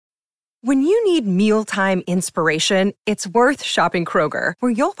When you need mealtime inspiration, it's worth shopping Kroger,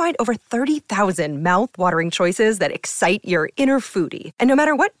 where you'll find over 30,000 mouth-watering choices that excite your inner foodie. And no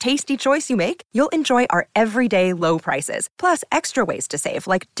matter what tasty choice you make, you'll enjoy our everyday low prices, plus extra ways to save,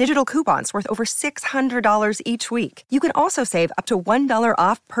 like digital coupons worth over $600 each week. You can also save up to $1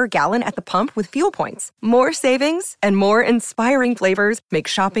 off per gallon at the pump with fuel points. More savings and more inspiring flavors make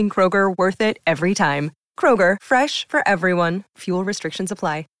shopping Kroger worth it every time. Kroger, fresh for everyone. Fuel restrictions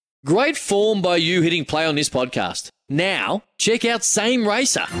apply. Great form by you hitting play on this podcast. Now, check out Same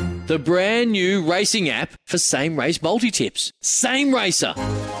Racer, the brand new racing app for same race multi-tips. Same Racer.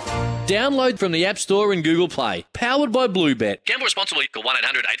 Download from the App Store and Google Play. Powered by Bluebet. Gamble responsibly. Call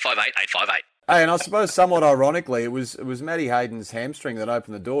 1-800-858-858. Hey, and I suppose somewhat ironically, it was Matty Hayden's hamstring that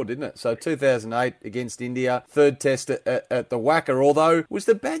opened the door, didn't it? So 2008 against India, third test at the Wacker. Although, was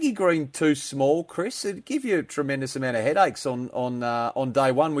the baggy green too small, Chris? It'd give you a tremendous amount of headaches on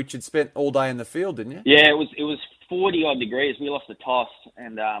day one, which you'd spent all day in the field, didn't you? Yeah, it was 40 odd degrees. We lost the toss,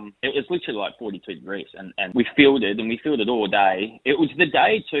 and it was literally like 42 degrees, and we fielded all day. It was the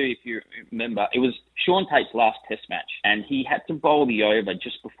day too, if you remember. It was Sean Tate's last test match, and he had to bowl the over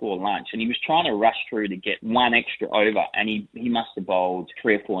just before lunch, and he was trying to rush through to get one extra over, and he must have bowled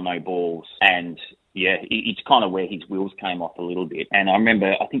 3 or 4 no balls, and yeah, it's kind of where his wheels came off a little bit. And I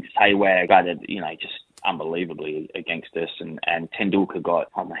remember, I think Sehwag batted, just unbelievably against us, and Tendulkar got,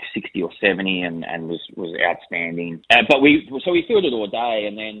 60 or 70 and was outstanding. But we fielded all day,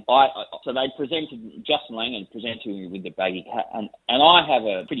 and then so they presented, Justin Langan presented me with the baggy hat, and I have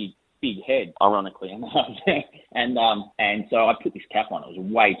a pretty big head, ironically enough. and so I put this cap on. It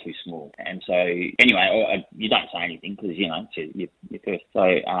was way too small. And so anyway, you don't say anything because, it's your first. So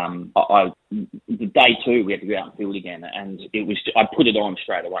the day 2, we had to go out and field again. And I put it on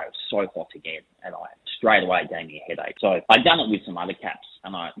straight away. It was so hot again. And I straight away gave me a headache. So I'd done it with some other caps.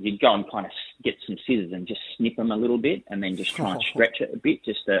 And you'd go and kind of get some scissors and just snip them a little bit, and then just try and stretch it a bit,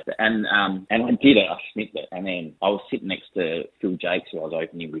 and I did it. I snipped it, and then I was sitting next to Phil Jakes, who I was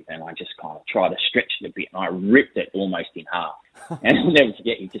opening with, and I just kind of tried to stretch it a bit, and I ripped it almost in half. And I'll never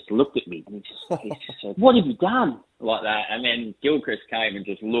forget, he just looked at me, and he just said, "What have you done?" Like that. And then Gilchrist came and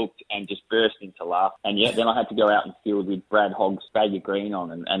just looked and just burst into laugh. And yeah, then I had to go out and field with Brad Hogg's bag of green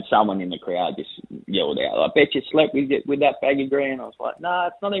on, and someone in the crowd just yelled out, "I bet you slept with that bag of green." I was like, "No,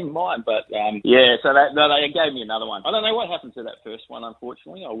 it's not even mine." But yeah, so they gave me another one. I don't know what happened to that first one.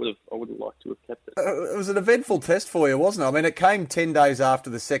 Unfortunately, I would have liked to have kept it. It was an eventful test for you, wasn't it? I mean, it came 10 days after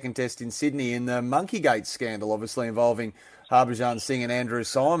the second test in Sydney in the Monkeygate scandal, obviously involving Harbhajan Singh and Andrew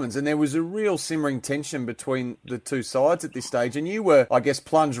Simons, and there was a real simmering tension between the two sides at this stage, and you were, I guess,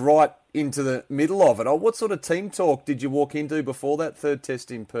 plunged right into the middle of it. What sort of team talk did you walk into before that third test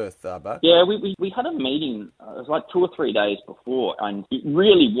in Perth, Bo? Yeah, we had a meeting, it was like 2 or 3 days before, and it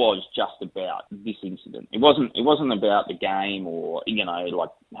really was just about this incident. It wasn't about the game or, like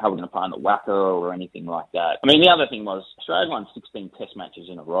having a part in the Wacker or anything like that. I mean, the other thing was Australia won 16 test matches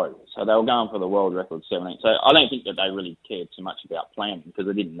in a row, so they were going for the world record 17. So I don't think that they really cared too much about planning, because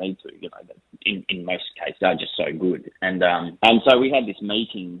they didn't need to. In most cases, they're just so good. And so we had this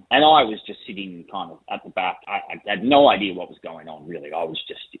meeting, and I was just sitting kind of at the back. I had no idea what was going on, really. I was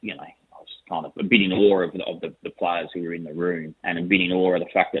just, I was kind of a bit in awe of the players who were in the room, and a bit in awe of the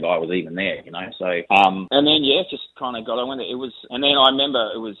fact that I was even there, So, and then, yeah, just kind of got on with it. And then I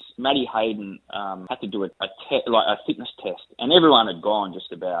remember it was Matty Hayden had to do a fitness test, and everyone had gone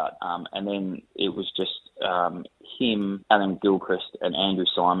just about. And then it was just him, Adam Gilchrist, and Andrew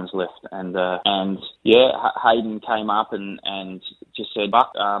Simons left, and Hayden came up and just said,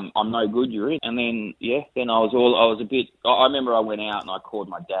 "Buck, I'm no good, you're in." And then I remember I went out and I called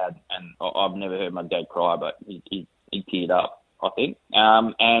my dad, and I've never heard my dad cry, but he teared up, I think.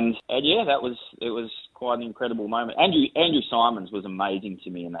 And yeah, it was quite an incredible moment. Andrew Simons was amazing to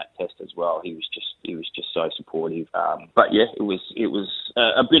me in that test as well. He was just so supportive. But yeah, it was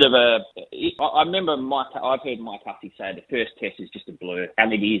a bit of a. I remember I've heard Mike Hussey say the first test is just a blur,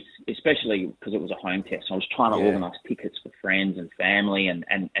 and it is, especially because it was a home test. I was trying to organise tickets for friends and family and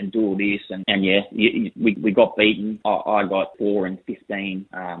do all this, and yeah, we got beaten. I got 4 and 15,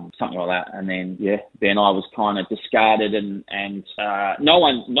 something like that, and then I was kind of discarded, and no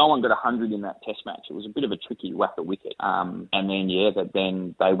one got 100 in that test match. It was a bit of a tricky whacker wicket, and then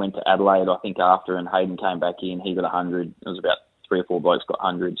then they went to Adelaide, I think, after, and Hayden came back in. He got 100. It was about 3 or 4 blokes got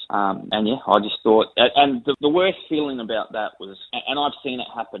hundreds. And yeah, I just thought, and the worst feeling about that was, and I've seen it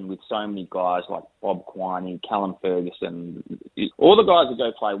happen with so many guys like Bob Quiney, Callum Ferguson, all the guys that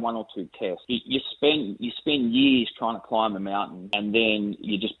go play 1 or 2 tests. You spend years trying to climb a mountain, and then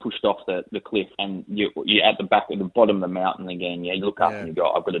you're just pushed off the cliff, and you're at the bottom of the mountain again. Yeah, you look up and you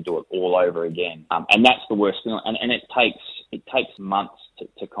go, I've got to do it all over again. And that's the worst feeling. And it takes months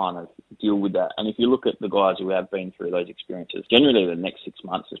to kind of deal with that. And if you look at the guys who have been through those experiences, generally the next 6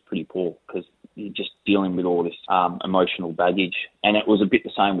 months is pretty poor because you're just dealing with all this emotional baggage. And it was a bit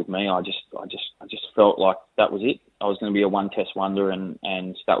the same with me. I just felt like that was it. I was going to be a one-test wonder, and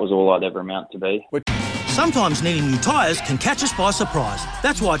that was all I'd ever amount to be. Sometimes needing new tyres can catch us by surprise.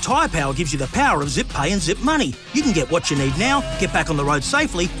 That's why Tyre Power gives you the power of Zip Pay and Zip Money. You can get what you need now, get back on the road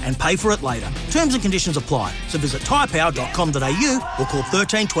safely and pay for it later. Terms and conditions apply. So visit tyrepower.com.au or call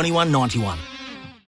 13 21 91.